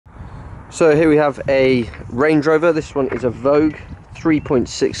So here we have a Range Rover. This one is a Vogue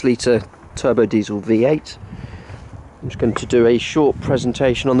 3.6 litre turbo diesel V8. I'm just going to do a short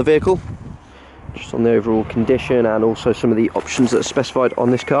presentation on the vehicle, just on the overall condition and also some of the options that are specified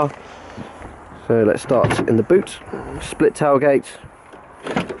on this car. So let's start in the boot. Split tailgate.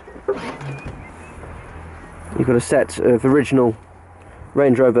 You've got a set of original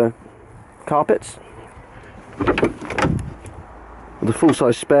Range Rover carpets with a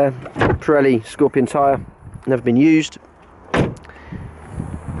full-size spare Pirelli Scorpion tyre, never been used.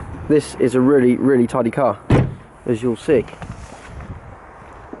 This is a really tidy car, as you'll see.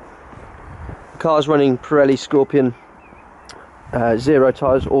 The car's running Pirelli Scorpion zero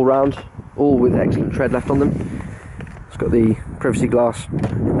tyres all round, all with excellent tread left on them. It's got the privacy glass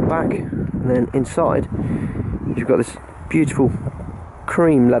in the back, and then inside you've got this beautiful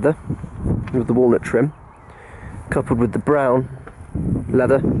cream leather with the walnut trim, coupled with the brown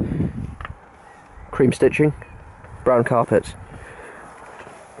leather, cream stitching, brown carpets.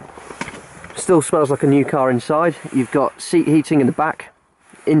 Still smells like a new car inside. You've got seat heating in the back,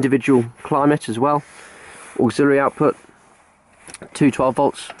 individual climate as well, auxiliary output, 212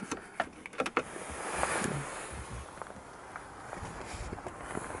 volts.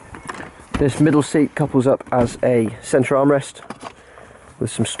 This middle seat couples up as a centre armrest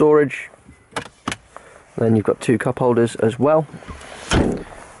with some storage. Then you've got two cup holders as well.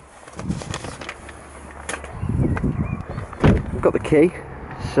 We've got the key,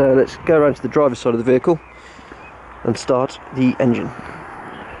 so let's go around to the driver's side of the vehicle and start the engine.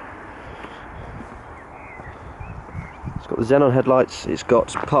 It's got the xenon headlights, it's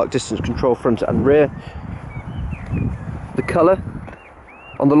got park distance control front and rear. The colour,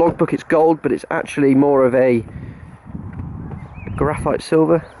 on the logbook it's gold, but it's actually more of a graphite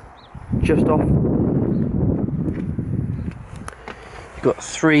silver, just off. You've got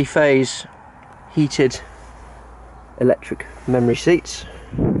 3-phase heated electric memory seats.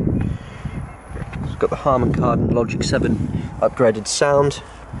 It's got the Harman Kardon Logic 7 upgraded sound.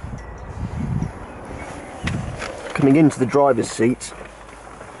 Coming into the driver's seat,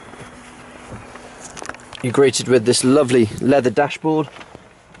 you're greeted with this lovely leather dashboard.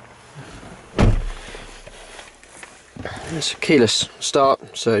 It's a keyless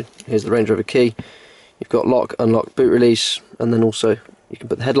start, so here's the Range Rover key. You've got lock, unlock, boot release, and then also you can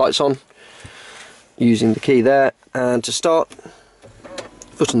put the headlights on using the key there. And to start,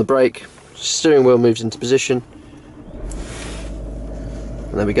 foot on the brake, steering wheel moves into position,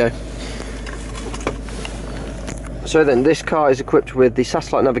 and there we go. So then this car is equipped with the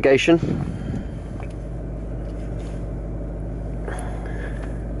satellite navigation,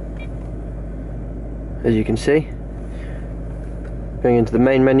 as you can see. Going into the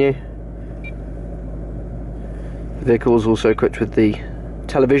main menu, the vehicle is also equipped with the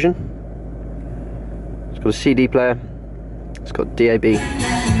television. It's got a CD player, it's got DAB,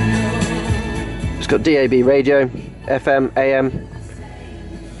 it's got DAB radio, FM, AM.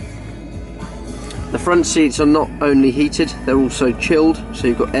 The front seats are not only heated, they're also chilled, so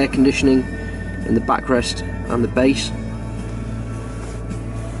you've got air conditioning in the backrest and the base.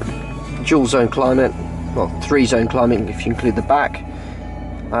 Dual zone climate, well, 3-zone climate if you include the back.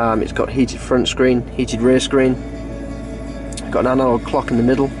 It's got heated front screen, heated rear screen. Got an analog clock in the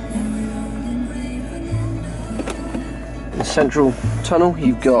middle. In the central tunnel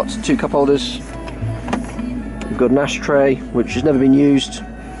you've got two cup holders. You've got an ashtray which has never been used,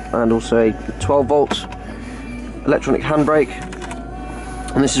 and also a 12 volt electronic handbrake.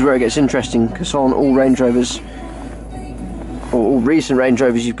 And this is where it gets interesting, because on all Range Rovers, or all recent Range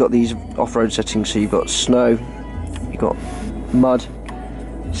Rovers, you've got these off-road settings. So you've got snow, you've got mud,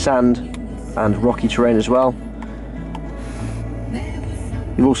 sand and rocky terrain as well.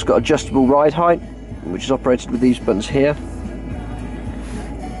 You've also got adjustable ride height, which is operated with these buttons here,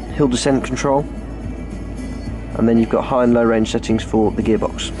 hill descent control, and then you've got high and low range settings for the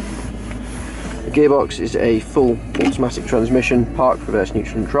gearbox. The gearbox is a full automatic transmission, park, reverse,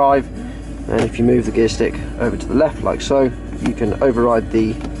 neutral and drive, and if you move the gear stick over to the left like so, you can override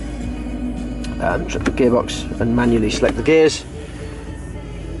the gearbox and manually select the gears.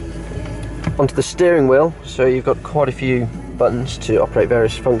 Onto the steering wheel, so you've got quite a few buttons to operate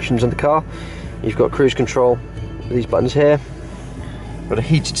various functions in the car. You've got cruise control with these buttons here. You've got a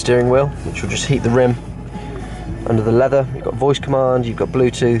heated steering wheel, which will just heat the rim under the leather. You've got voice command, you've got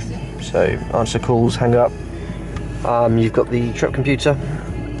Bluetooth, so answer calls, hang up. You've got the trip computer,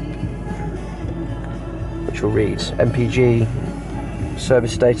 which will read MPG,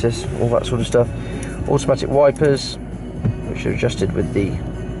 service status, all that sort of stuff. Automatic wipers, which are adjusted with the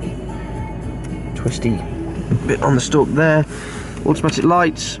twisty bit on the stalk there. Automatic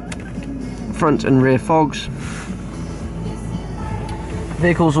lights, front and rear fogs.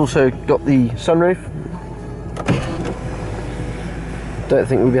 Vehicle's also got the sunroof. Don't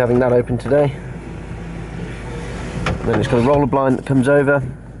think we'll be having that open today. Then it's got a roller blind that comes over,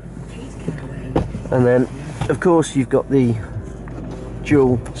 and then of course you've got the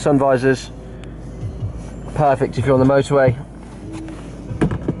dual sun visors, perfect if you're on the motorway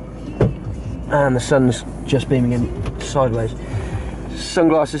and the sun's just beaming in sideways.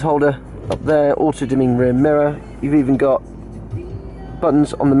 Sunglasses holder up there, auto dimming rear mirror. You've even got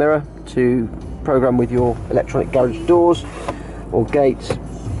buttons on the mirror to program with your electronic garage doors or gates.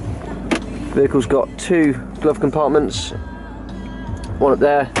 Vehicle's got 2 glove compartments, one up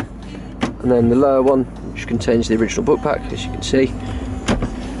there and then the lower one which contains the original book pack, as you can see.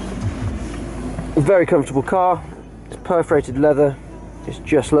 A very comfortable car, it's perforated leather, it's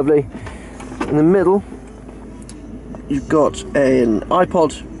just lovely. In the middle you've got an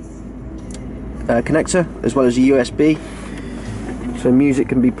iPod connector as well as a USB, so music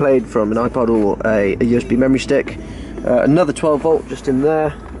can be played from an iPod or a USB memory stick. Another 12 volt just in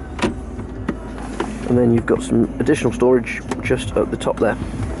there, and then you've got some additional storage just at the top there.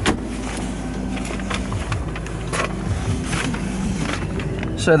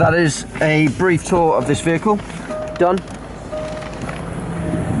 So that is a brief tour of this vehicle done.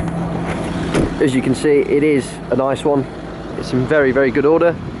 As you can see, it is a nice one. It's in very, very good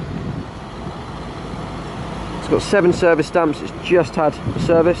order. It's got 7 service stamps. It's just had a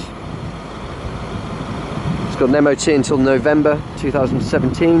service. It's got an MOT until November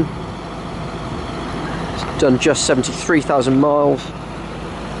 2017. It's done just 73,000 miles.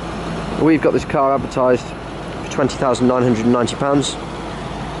 We've got this car advertised for £20,990.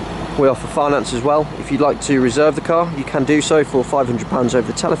 We offer finance as well. If you'd like to reserve the car, you can do so for £500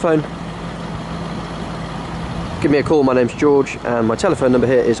 over the telephone. Give me a call, my name's George, and my telephone number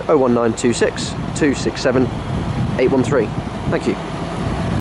here is 01926 267 813. Thank you.